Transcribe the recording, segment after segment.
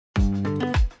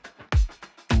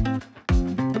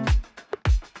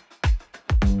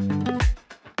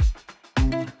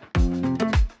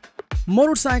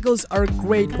Motorcycles are a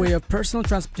great way of personal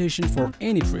transportation for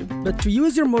any trip, but to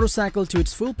use your motorcycle to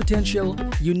its full potential,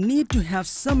 you need to have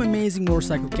some amazing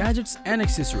motorcycle gadgets and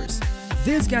accessories.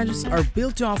 These gadgets are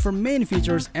built to offer many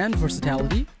features and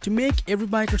versatility to make every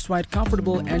biker's ride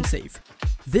comfortable and safe.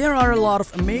 There are a lot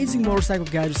of amazing motorcycle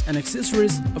gadgets and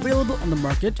accessories available on the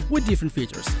market with different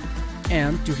features.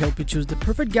 And to help you choose the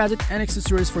perfect gadget and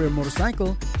accessories for your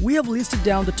motorcycle, we have listed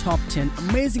down the top 10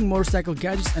 amazing motorcycle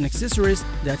gadgets and accessories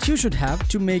that you should have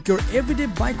to make your everyday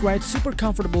bike ride super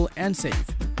comfortable and safe.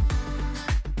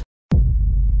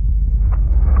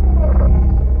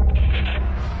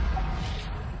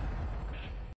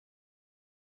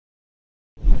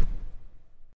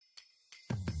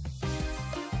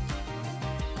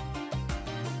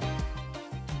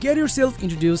 Get yourself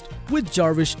introduced with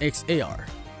JARVISH XAR,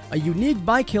 a unique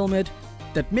bike helmet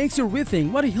that makes you rethink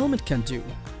what a helmet can do.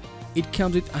 It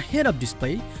comes with a head-up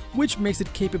display, which makes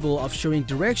it capable of showing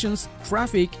directions,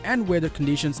 traffic and weather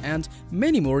conditions and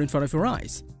many more in front of your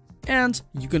eyes. And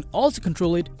you can also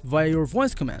control it via your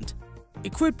voice command.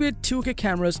 Equipped with 2K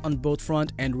cameras on both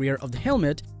front and rear of the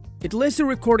helmet, it lets you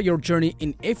record your journey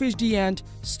in FHD and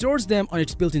stores them on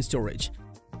its built-in storage.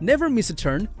 Never miss a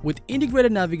turn with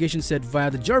integrated navigation set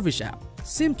via the JARVISH app.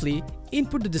 Simply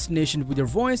input the destination with your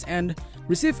voice and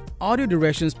receive audio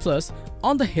directions plus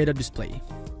on the head-up display.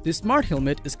 This smart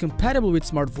helmet is compatible with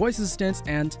smart voice assistants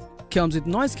and comes with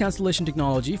noise cancellation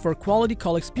technology for quality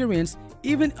call experience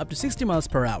even up to 60 miles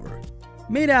per hour.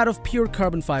 Made out of pure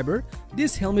carbon fiber,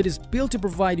 this helmet is built to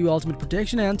provide you ultimate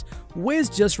protection and weighs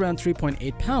just around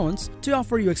 3.8 pounds to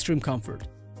offer you extreme comfort.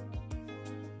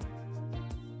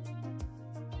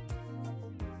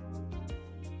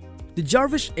 The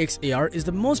JARVISH XAR is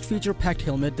the most feature-packed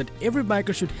helmet that every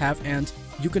biker should have, and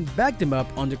you can back them up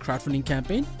on the crowdfunding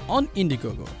campaign on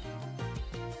Indiegogo.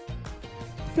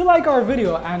 If you like our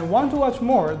video and want to watch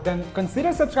more, then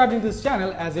consider subscribing to this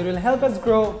channel as it will help us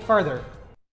grow further.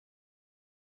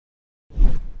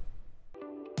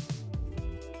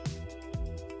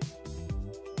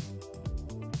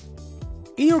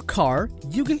 In your car,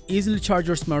 you can easily charge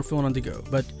your smartphone on the go,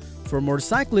 but for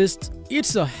motorcyclists,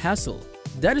 it's a hassle.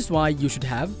 That is why you should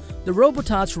have the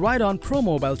Robotouch RideOn Pro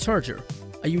Mobile Charger,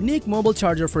 a unique mobile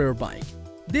charger for your bike.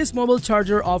 This mobile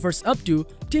charger offers up to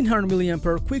 1500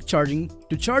 mAh quick charging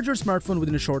to charge your smartphone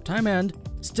within a short time and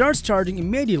starts charging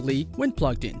immediately when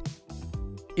plugged in.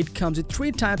 It comes with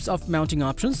 3 types of mounting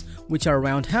options, which are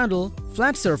round handle,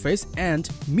 flat surface and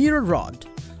mirror rod.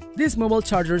 This mobile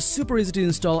charger is super easy to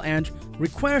install and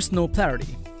requires no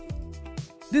polarity.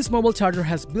 This mobile charger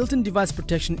has built-in device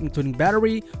protection including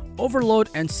battery, overload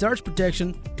and surge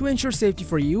protection to ensure safety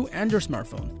for you and your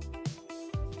smartphone.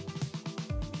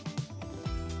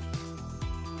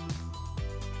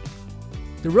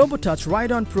 The Robotouch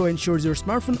RideOn Pro ensures your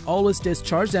smartphone always stays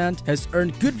charged and has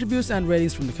earned good reviews and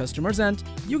ratings from the customers, and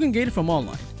you can get it from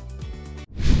online.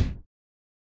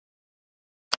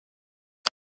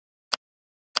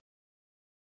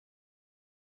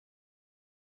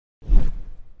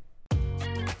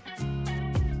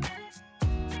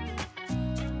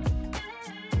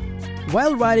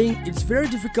 While riding, it's very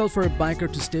difficult for a biker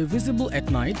to stay visible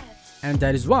at night, and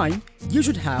that is why you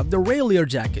should have the Raylier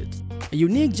Jacket, a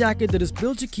unique jacket that is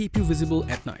built to keep you visible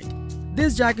at night.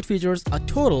 This jacket features a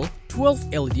total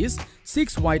 12 LEDs,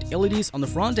 6 white LEDs on the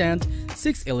front and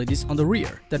 6 LEDs on the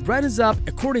rear that brightens up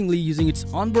accordingly using its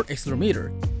onboard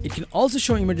accelerometer. It can also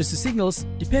show emergency signals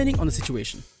depending on the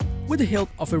situation. With the help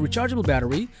of a rechargeable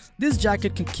battery, this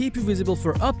jacket can keep you visible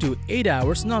for up to 8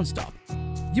 hours non-stop.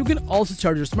 You can also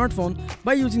charge your smartphone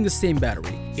by using the same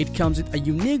battery. It comes with a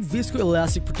unique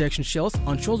viscoelastic protection shells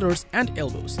on shoulders and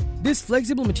elbows. This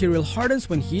flexible material hardens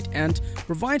when heat and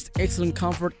provides excellent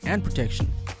comfort and protection.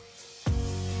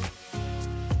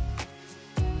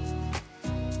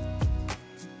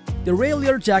 The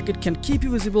Raylier Jacket can keep you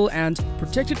visible and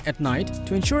protected at night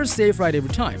to ensure a safe ride every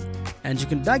time, and you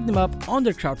can back them up on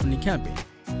their crowdfunding campaign.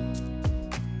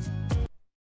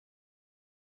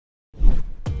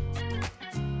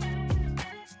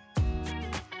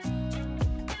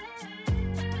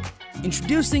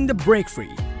 Introducing the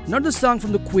BrakeFree. Not the song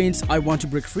from the Queen's I Want to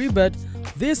Break Free, but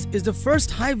this is the first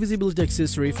high visibility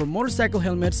accessory for motorcycle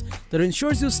helmets that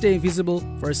ensures you stay visible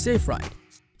for a safe ride.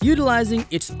 Utilizing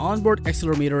its onboard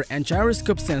accelerometer and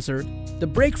gyroscope sensor, the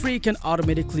BrakeFree can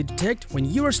automatically detect when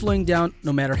you are slowing down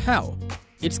no matter how.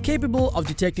 It's capable of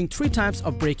detecting 3 types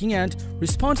of braking and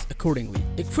responds accordingly.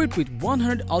 Equipped with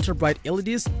 100 ultra-bright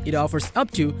LEDs, it offers up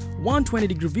to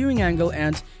 120-degree viewing angle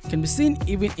and can be seen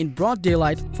even in broad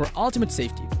daylight for ultimate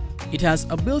safety. It has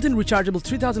a built-in rechargeable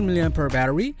 3000 mAh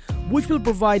battery, which will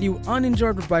provide you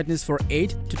uninterrupted brightness for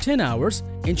 8 to 10 hours,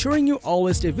 ensuring you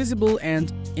always stay visible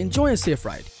and enjoy a safe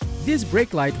ride. This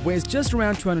brake light weighs just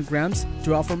around 200 grams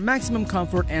to offer maximum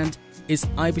comfort and is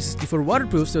IP64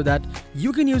 waterproof so that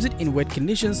you can use it in wet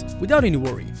conditions without any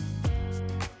worry.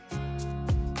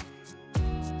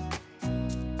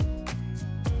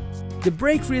 The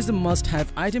BrakeFree is a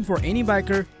must-have item for any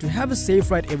biker to have a safe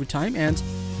ride every time, and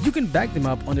you can back them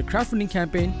up on the crowdfunding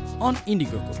campaign on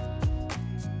Indiegogo.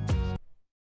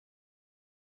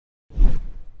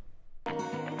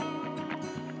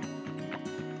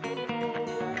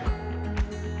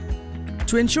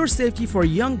 To ensure safety for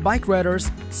young bike riders,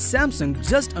 Samsung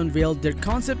just unveiled their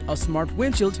concept of smart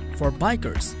windshield for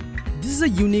bikers. This is a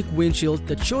unique windshield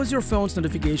that shows your phone's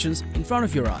notifications in front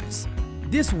of your eyes.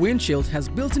 This windshield has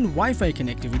built-in Wi-Fi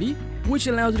connectivity, which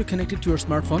allows you to connect it to your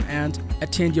smartphone and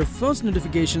attend your phone's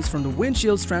notifications from the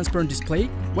windshield's transparent display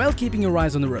while keeping your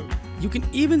eyes on the road. You can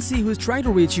even see who is trying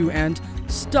to reach you and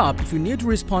stop if you need to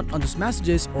respond on those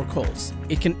messages or calls.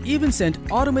 It can even send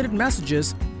automated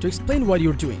messages to explain what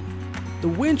you're doing. The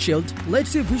windshield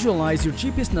lets you visualize your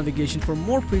GPS navigation for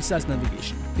more precise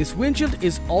navigation. This windshield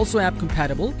is also app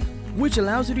compatible, which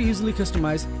allows you to easily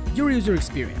customize your user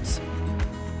experience.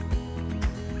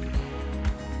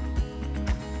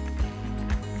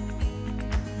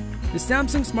 The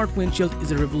Samsung Smart Windshield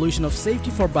is a revolution of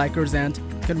safety for bikers and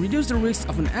can reduce the risk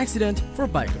of an accident for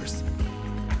bikers.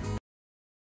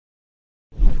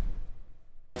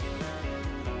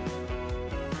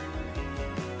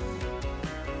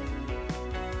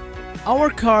 Our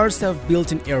cars have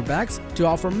built-in airbags to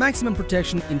offer maximum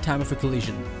protection in time of a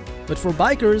collision. But for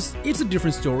bikers, it's a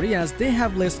different story as they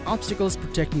have less obstacles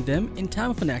protecting them in time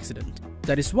of an accident.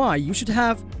 That is why you should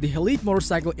have the Helite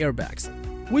motorcycle airbags,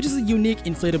 which is a unique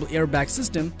inflatable airbag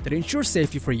system that ensures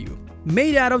safety for you.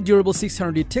 Made out of durable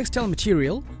 600D textile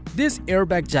material, this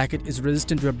airbag jacket is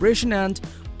resistant to abrasion and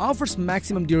offers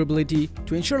maximum durability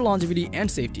to ensure longevity and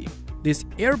safety. This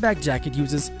airbag jacket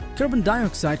uses carbon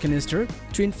dioxide canister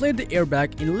to inflate the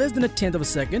airbag in less than a tenth of a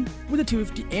second with a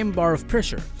 250 m-bar of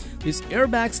pressure. This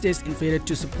airbag stays inflated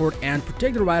to support and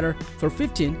protect the rider for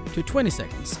 15 to 20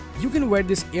 seconds. You can wear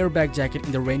this airbag jacket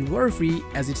in the rain water-free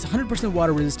as it's 100%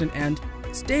 water resistant and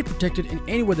stay protected in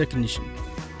any weather condition.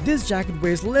 This jacket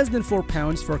weighs less than 4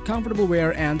 pounds for comfortable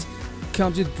wear and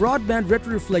comes with broadband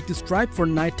retroreflective stripe for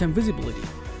nighttime visibility.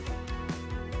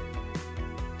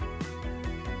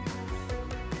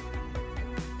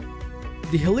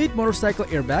 The Helite motorcycle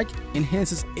airbag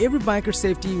enhances every biker's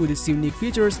safety with its unique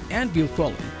features and build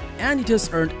quality, and it has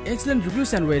earned excellent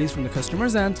reviews and ratings from the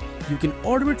customers, and you can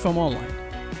order it from online.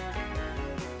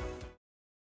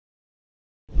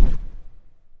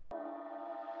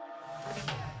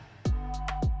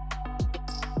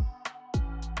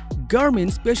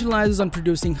 Garmin specializes on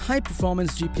producing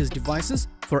high-performance GPS devices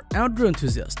for outdoor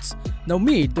enthusiasts. Now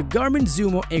meet the Garmin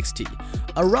Zumo XT,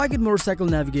 a rugged motorcycle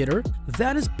navigator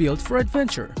that is built for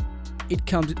adventure. It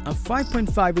comes with a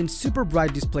 5.5-inch super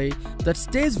bright display that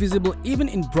stays visible even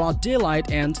in broad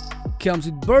daylight and comes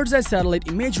with bird's-eye satellite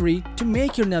imagery to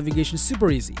make your navigation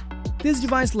super easy. This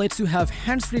device lets you have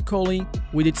hands-free calling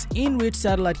with its in-reach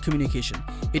satellite communication.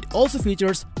 It also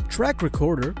features track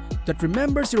recorder that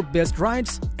remembers your best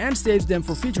rides and saves them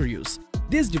for future use.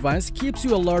 This device keeps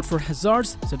you alert for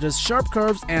hazards such as sharp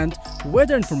curves and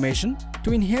weather information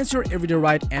to enhance your everyday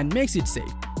ride and makes it safe.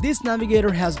 This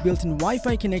navigator has built-in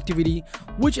Wi-Fi connectivity,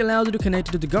 which allows you to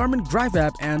connect to the Garmin Drive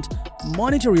app and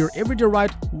monitor your everyday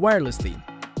ride wirelessly.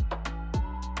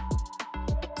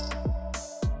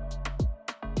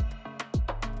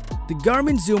 The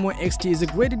Garmin Zumo XT is a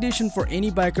great addition for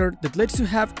any biker that lets you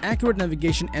have accurate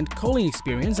navigation and calling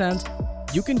experience, and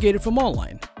you can get it from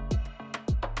online.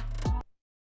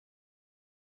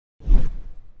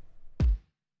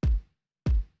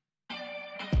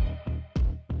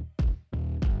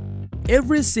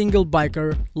 Every single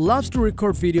biker loves to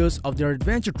record videos of their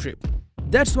adventure trip.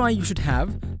 That's why you should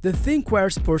have the Thinkware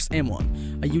Sports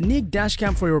M1, a unique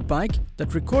dashcam for your bike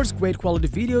that records great quality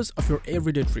videos of your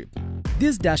everyday trip.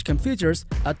 This dashcam features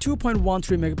a 2.13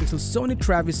 megapixel Sony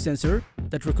JARVISH sensor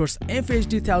that records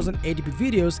FHD 1080p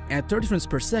videos at 30 frames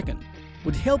per second.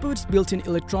 With help of its built-in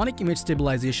electronic image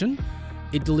stabilization,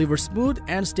 it delivers smooth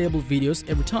and stable videos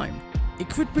every time.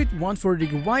 Equipped with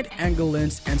 140° wide-angle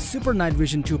lens and Super Night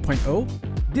Vision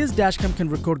 2.0, this dashcam can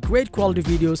record great quality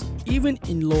videos even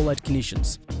in low-light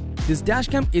conditions. This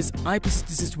dashcam is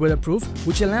IP66 weatherproof,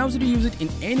 which allows you to use it in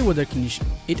any weather condition.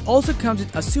 It also comes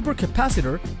with a super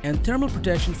capacitor and thermal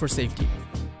protection for safety.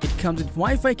 It comes with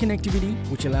Wi-Fi connectivity,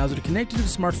 which allows you to connect it to the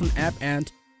smartphone app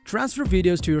and transfer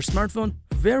videos to your smartphone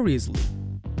very easily.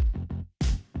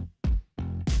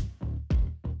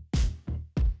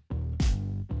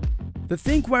 The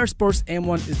Thinkware Sports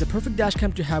M1 is the perfect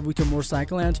dashcam to have with your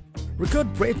motorcycle and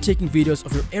record breathtaking videos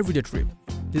of your everyday trip.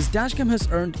 This dashcam has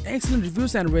earned excellent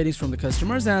reviews and ratings from the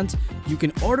customers, and you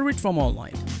can order it from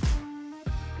online.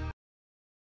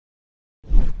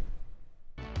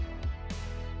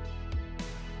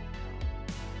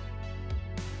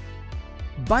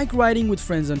 Bike riding with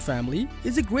friends and family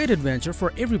is a great adventure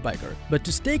for every biker, but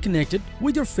to stay connected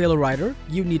with your fellow rider,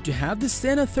 you need to have the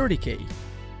SENA 30K,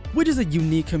 which is a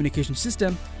unique communication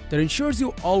system that ensures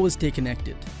you always stay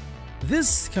connected.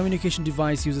 This communication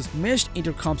device uses meshed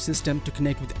intercom system to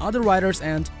connect with other riders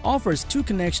and offers two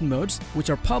connection modes, which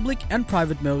are public and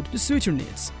private mode, to suit your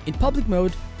needs. In public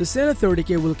mode, the SENA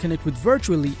 30K will connect with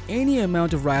virtually any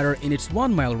amount of rider in its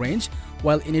 1 mile range,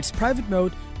 while in its private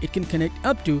mode, it can connect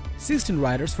up to 16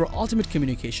 riders for ultimate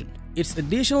communication. Its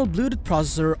additional Bluetooth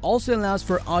processor also allows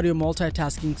for audio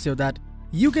multitasking so that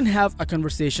you can have a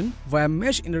conversation via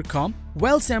mesh intercom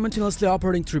while simultaneously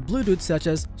operating through Bluetooth, such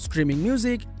as streaming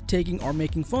music, taking or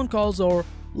making phone calls, or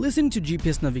listening to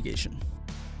GPS navigation.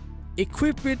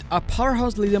 Equipped with a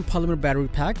powerhouse lithium polymer battery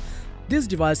pack, this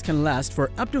device can last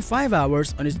for up to 5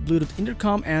 hours on its Bluetooth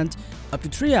intercom and up to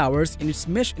 3 hours in its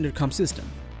mesh intercom system.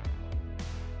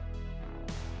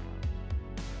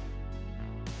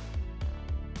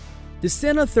 The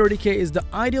SENA 30K is the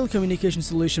ideal communication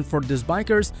solution for those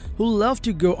bikers who love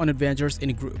to go on adventures in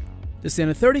a group. The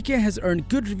SENA 30K has earned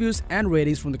good reviews and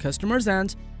ratings from the customers,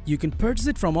 and you can purchase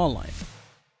it from online.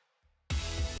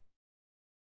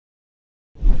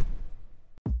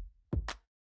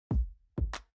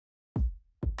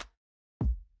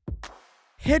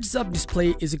 Heads-up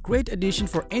display is a great addition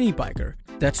for any biker.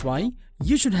 That's why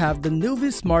you should have the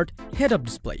NUVIZ Smart Head-Up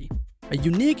Display, a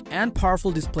unique and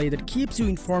powerful display that keeps you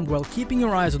informed while keeping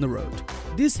your eyes on the road.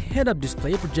 This head-up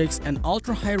display projects an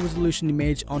ultra-high resolution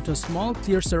image onto a small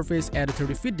clear surface at a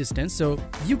 30 feet distance, so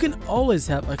you can always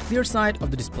have a clear side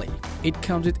of the display. It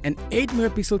comes with an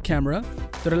 8-megapixel camera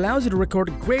that allows you to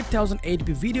record great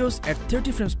 1080p videos at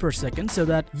 30 frames per second so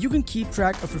that you can keep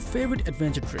track of your favorite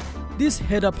adventure trip. This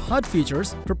head-up HUD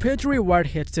features proprietary wired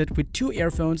headset with 2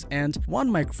 earphones and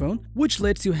 1 microphone, which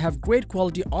lets you have great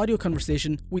quality audio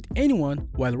conversation with anyone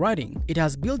while riding. It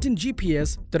has built-in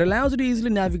GPS that allows you to easily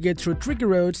navigate through tricky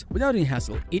roads without any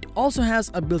hassle. It also has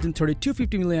a built-in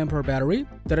 3250 mAh battery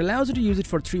that allows you to use it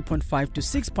for 3.5 to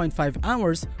 6.5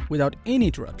 hours without any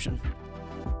interruption.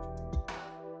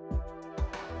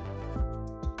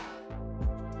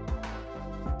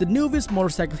 The NUVIZ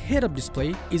motorcycle head-up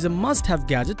display is a must-have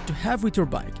gadget to have with your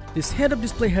bike. This head-up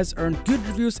display has earned good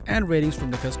reviews and ratings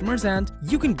from the customers, and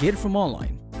you can get it from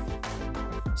online.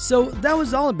 So that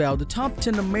was all about the top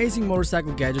 10 amazing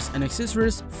motorcycle gadgets and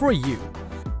accessories for you.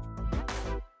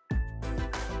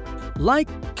 Like,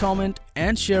 comment,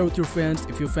 and share with your friends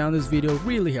if you found this video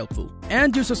really helpful.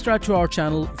 And do subscribe to our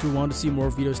channel if you want to see more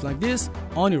videos like this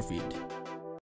on your feed.